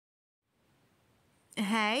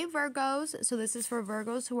Hey Virgos, so this is for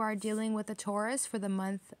Virgos who are dealing with a Taurus for the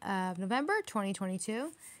month of November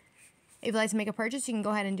 2022. If you'd like to make a purchase, you can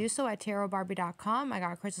go ahead and do so at TAROTBARBIE.com. I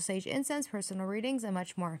got crystal sage incense, personal readings, and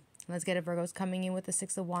much more. Let's get it, Virgos. Coming in with the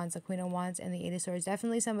Six of Wands, the Queen of Wands, and the Eight of Swords.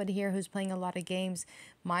 Definitely somebody here who's playing a lot of games,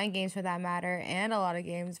 mind games for that matter, and a lot of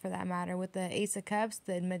games for that matter, with the Ace of Cups,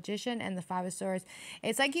 the Magician, and the Five of Swords.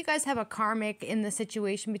 It's like you guys have a karmic in the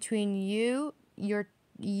situation between you,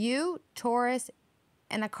 Taurus,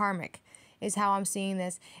 and a karmic is how I'm seeing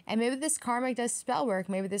this. And maybe this karmic does spell work.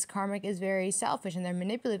 Maybe this karmic is very selfish and they're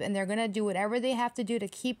manipulative and they're going to do whatever they have to do to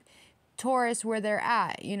keep Taurus where they're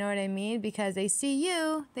at. You know what I mean? Because they see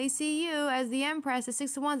you as the Empress, the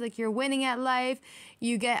Six of Wands, like you're winning at life.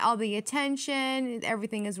 You get all the attention.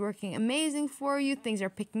 Everything is working amazing for you. Things are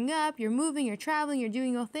picking up. You're moving, you're traveling, you're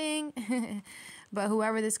doing your thing. But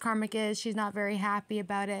whoever this karmic is, she's not very happy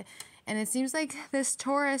about it. And it seems like this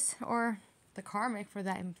Taurus, or the karmic for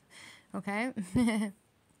that, okay?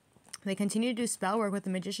 They continue to do spell work with the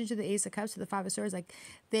Magician to the Ace of Cups to the Five of Swords. Like,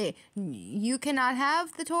 you cannot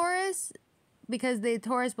have the Taurus because the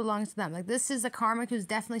Taurus belongs to them. Like, this is a karmic who's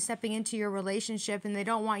definitely stepping into your relationship and they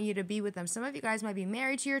don't want you to be with them. Some of you guys might be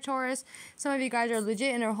married to your Taurus. Some of you guys are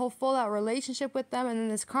legit in a whole full-out relationship with them, and then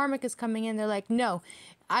this karmic is coming in. They're like, no,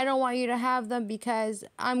 I don't want you to have them because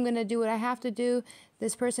I'm going to do what I have to do.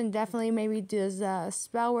 This person definitely maybe does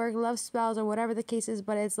spell work, love spells, or whatever the case is,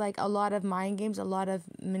 but it's like a lot of mind games, a lot of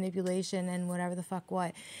manipulation, and whatever the fuck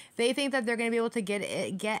what. They think that they're going to be able to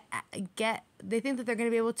they think that they're going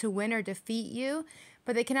to be able to win or defeat you,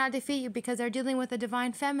 but they cannot defeat you because they're dealing with a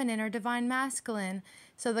divine feminine or divine masculine.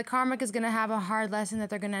 So the karmic is going to have a hard lesson that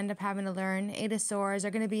they're going to end up having to learn. Eight of Swords,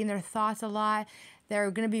 they're going to be in their thoughts a lot. They're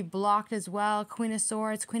going to be blocked as well. Queen of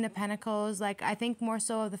Swords, Queen of Pentacles. Like, I think more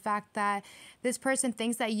so of the fact that this person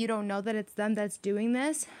thinks that you don't know that it's them that's doing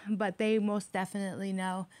this, but they most definitely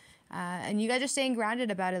know. And you guys are staying grounded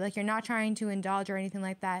about it. Like, you're not trying to indulge or anything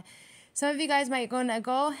like that. Some of you guys might go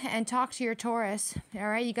and talk to your Taurus. All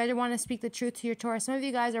right. You guys want to speak the truth to your Taurus. Some of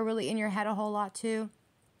you guys are really in your head a whole lot too.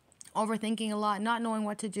 Overthinking a lot, not knowing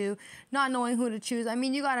what to do, not knowing who to choose. I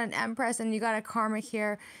mean, you got an Empress and you got a karmic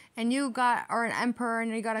here, and or an Emperor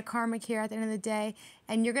and you got a karmic here at the end of the day,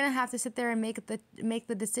 and you're gonna have to sit there and make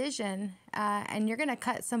the decision, and you're gonna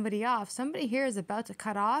cut somebody off. Somebody here is about to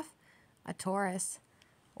cut off a Taurus,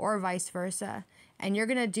 or vice versa. And you're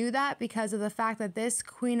going to do that because of the fact that this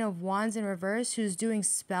Queen of Wands in reverse, who's doing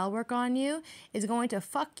spell work on you, is going to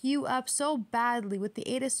fuck you up so badly with the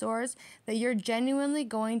Eight of Swords that you're genuinely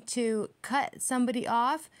going to cut somebody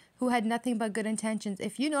off who had nothing but good intentions.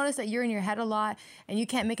 If you notice that you're in your head a lot and you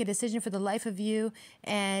can't make a decision for the life of you,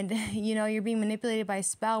 and you know you're being manipulated by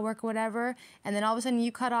spell work or whatever, and then all of a sudden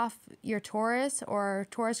you cut off your Taurus, or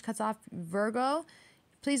Taurus cuts off Virgo,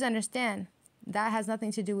 please understand that has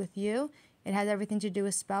nothing to do with you. It has everything to do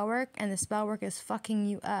with spell work, and the spell work is fucking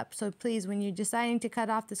you up. So please, when you're deciding to cut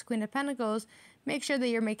off this Queen of Pentacles, make sure that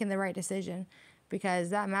you're making the right decision, because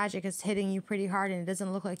that magic is hitting you pretty hard and it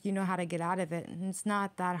doesn't look like you know how to get out of it. And it's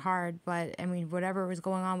not that hard, but I mean, whatever was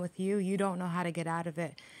going on with you, you don't know how to get out of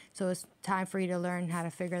it. So it's time for you to learn how to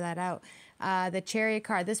figure that out. The Chariot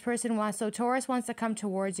card, this person Taurus wants to come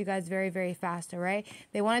towards you guys very, very fast, all right?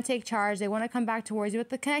 They want to take charge. They want to come back towards you, but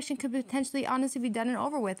the connection could potentially honestly be done and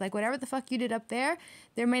over with. Like, whatever the fuck you did up there,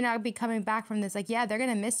 they may not be coming back from this. Like, yeah, they're going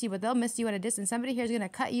to miss you, but they'll miss you at a distance. Somebody here is going to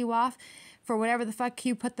cut you off for whatever the fuck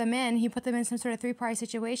you put them in. You put them in some sort of three-party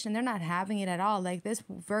situation. They're not having it at all. Like, this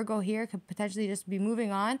Virgo here could potentially just be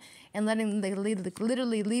moving on and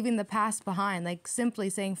literally leaving the past behind. Like, simply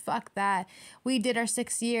saying, fuck that. We did our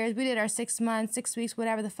 6 years. We did our 6 months, 6 weeks,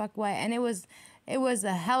 whatever the fuck what. And it was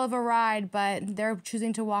a hell of a ride, but they're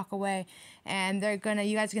choosing to walk away. And you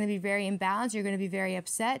guys are going to be very imbalanced. You're going to be very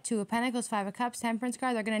upset. Two of Pentacles, Five of Cups, Temperance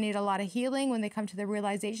card. They're going to need a lot of healing when they come to the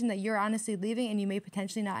realization that you're honestly leaving and you may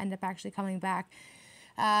potentially not end up actually coming back.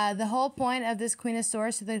 The whole point of this Queen of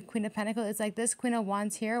Swords to the Queen of Pentacles is like this Queen of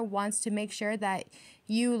Wands here wants to make sure that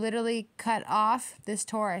you literally cut off this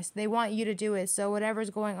Taurus. They want you to do it. So whatever's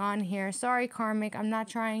going on here, sorry karmic, I'm not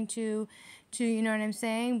trying to you know what I'm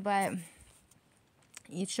saying, but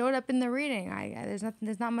it showed up in the reading.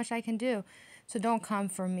 There's not much I can do. So don't come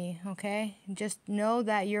for me, okay? Just know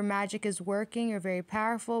that your magic is working. You're very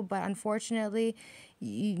powerful, but unfortunately,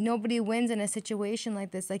 nobody wins in a situation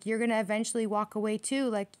like this. Like, you're going to eventually walk away too.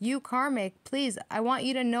 Like, you karmic, please, I want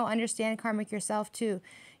you to understand karmic yourself too,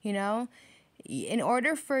 you know? In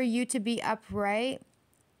order for you to be upright,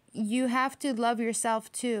 you have to love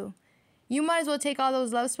yourself too. You might as well take all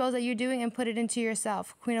those love spells that you're doing and put it into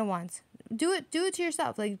yourself. Queen of Wands. Do it to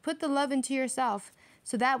yourself. Like, put the love into yourself.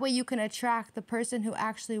 So that way you can attract the person who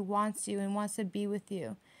actually wants you and wants to be with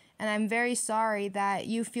you. And I'm very sorry that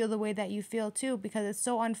you feel the way that you feel too, because it's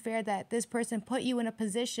so unfair that this person put you in a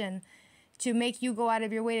position to make you go out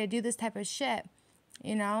of your way to do this type of shit.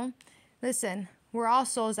 You know? Listen, we're all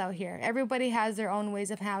souls out here. Everybody has their own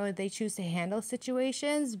ways of how they choose to handle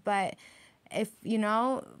situations, but if, you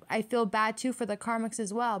know, I feel bad too for the karmics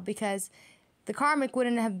as well, because the karmic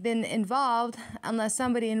wouldn't have been involved unless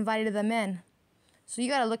somebody invited them in. So you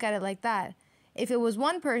got to look at it like that. If it was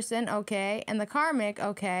one person, okay, and the karmic,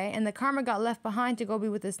 okay, and the karmic got left behind to go be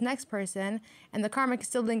with this next person, and the karmic is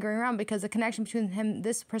still lingering around because the connection between him,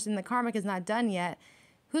 this person, and the karmic is not done yet,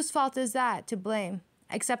 whose fault is that to blame?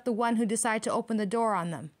 Except the one who decided to open the door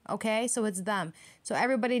on them, okay? So it's them. So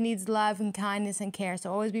everybody needs love and kindness and care.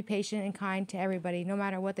 So always be patient and kind to everybody, no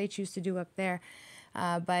matter what they choose to do up there.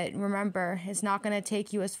 But remember, it's not going to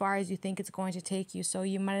take you as far as you think it's going to take you. So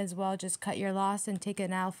you might as well just cut your loss and take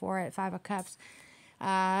an L for it, 5 of Cups.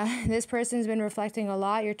 This person's been reflecting a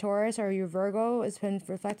lot, your Taurus or your Virgo has been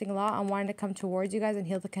reflecting a lot on wanting to come towards you guys and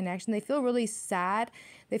heal the connection. They feel really sad.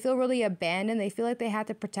 They feel really abandoned. They feel like they had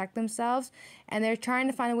to protect themselves. And they're trying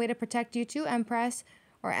to find a way to protect you too, Empress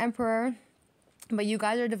or Emperor. But you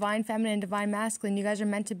guys are divine feminine and divine masculine. You guys are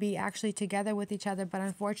meant to be actually together with each other. But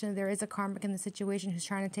unfortunately, there is a karmic in the situation who's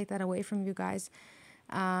trying to take that away from you guys.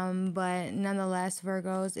 But nonetheless,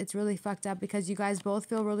 Virgos, it's really fucked up because you guys both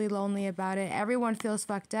feel really lonely about it. Everyone feels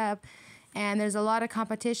fucked up. And there's a lot of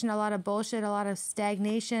competition, a lot of bullshit, a lot of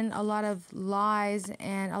stagnation, a lot of lies,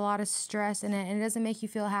 and a lot of stress in it. And it doesn't make you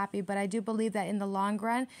feel happy. But I do believe that in the long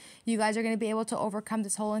run, you guys are going to be able to overcome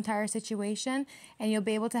this whole entire situation. And you'll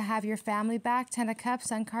be able to have your family back. 10 of Cups,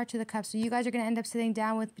 Sun card, 2 of Cups. So you guys are going to end up sitting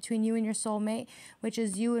down with between you and your soulmate, which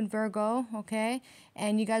is you and Virgo, okay?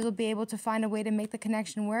 And you guys will be able to find a way to make the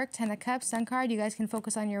connection work. 10 of Cups, Sun card. You guys can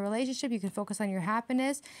focus on your relationship. You can focus on your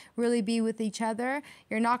happiness. Really be with each other.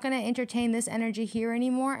 You're not going to entertain this energy here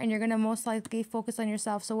anymore, and you're going to most likely focus on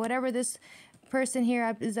yourself. So whatever this person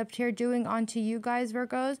here is up here doing onto you guys,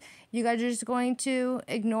 Virgos, you guys are just going to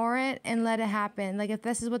ignore it and let it happen. Like, if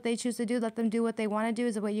this is what they choose to do, let them do what they want to do,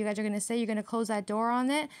 is what you guys are going to say. You're going to close that door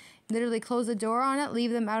on it, literally close the door on it,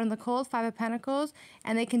 leave them out in the cold. 5 of Pentacles,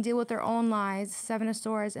 and they can deal with their own lies. 7 of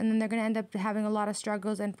Swords, and then they're going to end up having a lot of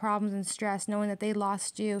struggles and problems and stress, knowing that they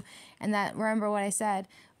lost you. And that, remember what I said,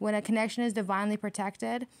 when a connection is divinely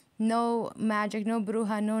protected, no magic, no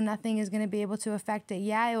bruja, no nothing is going to be able to affect it.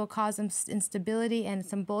 Yeah, it will cause some instability and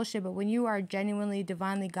some bullshit, but when you are genuinely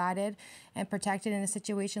divinely guided and protected in a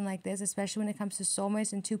situation like this, especially when it comes to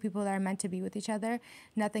soulmates and two people that are meant to be with each other,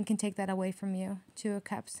 nothing can take that away from you. 2 of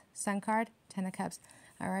Cups, Sun card, 10 of Cups.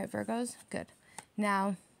 All right, Virgos, good.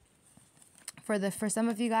 Now, for some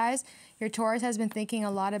of you guys, your Taurus has been thinking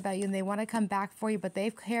a lot about you and they want to come back for you, but they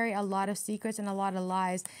carry a lot of secrets and a lot of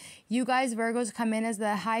lies. You guys, Virgos, come in as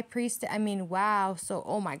the high priest. I mean, wow. So,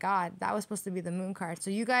 oh my God, that was supposed to be the moon card. So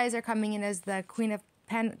you guys are coming in as the Queen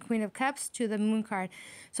of Cups to the moon card.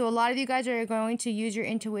 So a lot of you guys are going to use your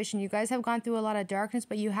intuition. You guys have gone through a lot of darkness,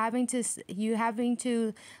 but you having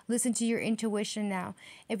to listen to your intuition now.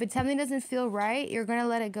 If it's something doesn't feel right, you're going to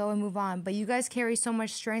let it go and move on. But you guys carry so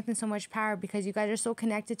much strength and so much power because you guys are so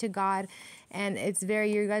connected to God, and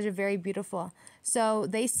you guys are very beautiful. So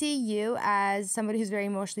they see you as somebody who's very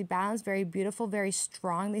emotionally balanced, very beautiful, very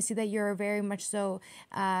strong. They see that you're very much so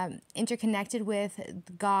interconnected with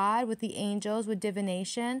God, with the angels, with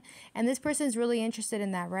divination. And this person is really interested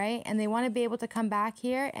in that, right? And they want to be able to come back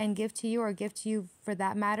here and give to you, or give to you for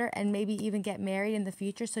that matter, and maybe even get married in the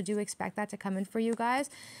future. So do expect that to come in for you guys.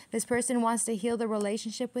 This person wants to heal the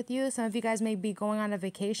relationship with you. Some of you guys may be going on a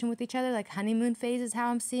vacation with each other, like honeymoon phase is how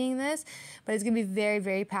I'm seeing this. But it's going to be very,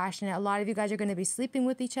 very passionate. A lot of you guys are going to be sleeping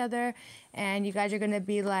with each other, and you guys are going to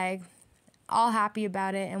be like all happy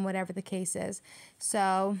about it, and whatever the case is.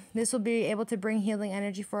 So this will be able to bring healing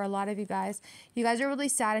energy for a lot of you guys. You guys are really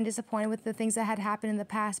sad and disappointed with the things that had happened in the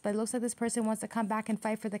past, but it looks like this person wants to come back and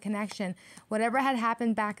fight for the connection. Whatever had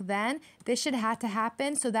happened back then, this should have to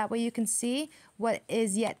happen, so that way you can see what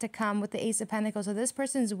is yet to come with the Ace of Pentacles. So this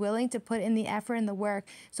person's willing to put in the effort and the work.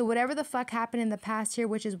 So whatever the fuck happened in the past here,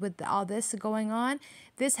 which is with all this going on,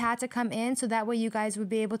 this had to come in, so that way you guys would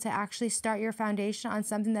be able to actually start your foundation on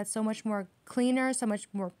something that's so much more cleaner, so much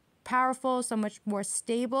more powerful, so much more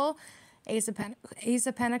stable. Ace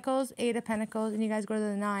of Pentacles, 8 of Pentacles, and you guys go to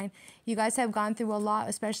the 9. You guys have gone through a lot,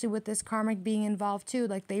 especially with this karmic being involved too.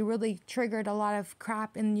 Like, they really triggered a lot of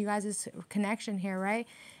crap in you guys' connection here, right?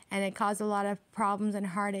 And it caused a lot of problems and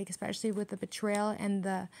heartache, especially with the betrayal and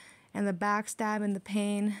the backstab and the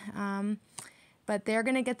pain. but they're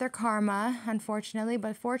going to get their karma, unfortunately.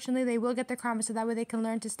 But fortunately, they will get their karma, so that way they can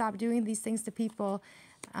learn to stop doing these things to people.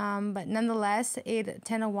 But nonetheless, 8,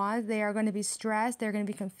 10 of Wands, they are going to be stressed. They're going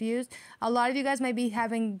to be confused. A lot of you guys might be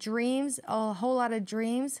having dreams, a whole lot of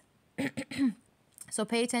dreams. So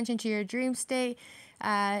pay attention to your dream state.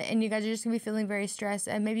 And you guys are just going to be feeling very stressed.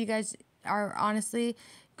 And maybe you guys are honestly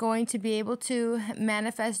going to be able to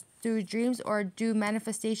manifest through dreams or do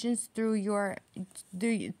manifestations through your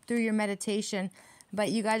meditation. But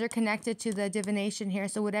you guys are connected to the divination here.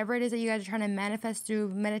 So whatever it is that you guys are trying to manifest through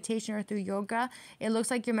meditation or through yoga, it looks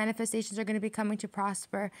like your manifestations are going to be coming to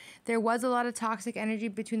prosper. There was a lot of toxic energy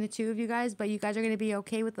between the two of you guys, but you guys are going to be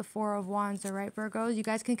okay with the 4 of Wands, all right, Virgos? You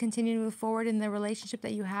guys can continue to move forward in the relationship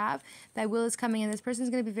that you have. That will is coming in. This person is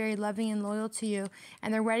going to be very loving and loyal to you,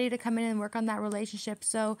 and they're ready to come in and work on that relationship.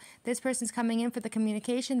 So this person's coming in for the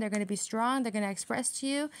communication. They're going to be strong. They're going to express to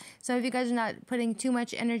you. Some of you guys are not putting too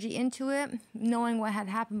much energy into it, knowing what had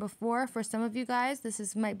happened before. For some of you guys,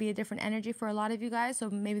 this might be a different energy for a lot of you guys,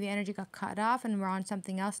 so maybe the energy got cut off and we're on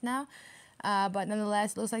something else now. But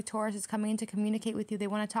nonetheless, it looks like Taurus is coming in to communicate with you. They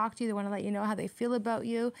want to talk to you. They want to let you know how they feel about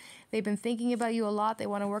you. They've been thinking about you a lot. They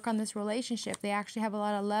want to work on this relationship. They actually have a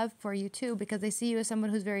lot of love for you too, because they see you as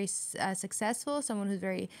someone who's very successful, someone who's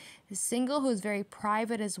very single, who's very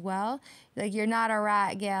private as well. Like, you're not a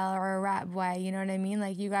rat gal or a rat boy, you know what I mean?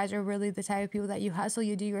 Like, you guys are really the type of people that you hustle,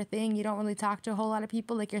 you do your thing. You don't really talk to a whole lot of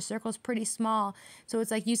people. Like, your circle's pretty small. So it's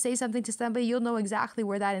like you say something to somebody, you'll know exactly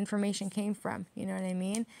where that information came from. You know what I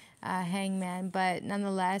mean? Hangman. But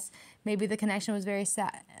nonetheless, maybe the connection was very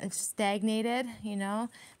stagnated, you know,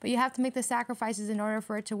 but you have to make the sacrifices in order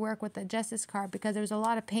for it to work with the Justice card, because there's a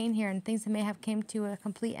lot of pain here and things that may have came to a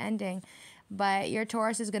complete ending. But your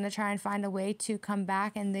Taurus is going to try and find a way to come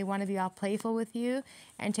back, and they want to be all playful with you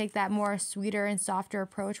and take that more sweeter and softer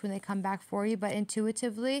approach when they come back for you. But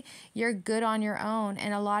intuitively, you're good on your own.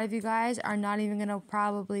 And a lot of you guys are not even going to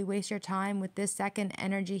probably waste your time with this second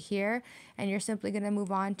energy here. And you're simply going to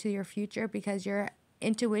move on to your future, because your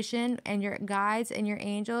intuition and your guides and your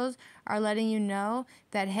angels are letting you know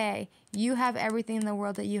that, hey, you have everything in the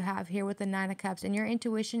world that you have here with the 9 of Cups. And your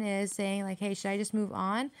intuition is saying, like, hey, should I just move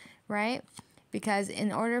on? Right? Because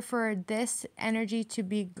in order for this energy to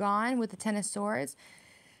be gone with the 10 of Swords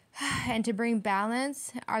and to bring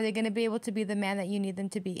balance, are they going to be able to be the man that you need them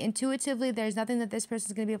to be? Intuitively, there's nothing that this person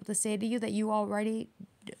is going to be able to say to you that you will already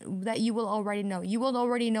know. You will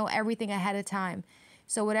already know everything ahead of time.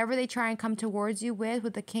 So whatever they try and come towards you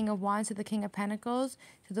with the King of Wands to the King of Pentacles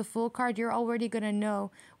to the Fool card, you're already going to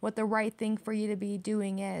know what the right thing for you to be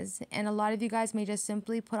doing is. And a lot of you guys may just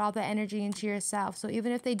simply put all the energy into yourself. So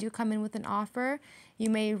even if they do come in with an offer, you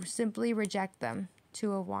may simply reject them.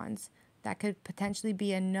 2 of Wands. That could potentially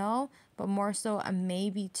be a no, but more so a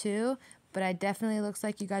maybe too. But it definitely looks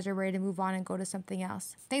like you guys are ready to move on and go to something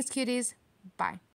else. Thanks, cuties. Bye.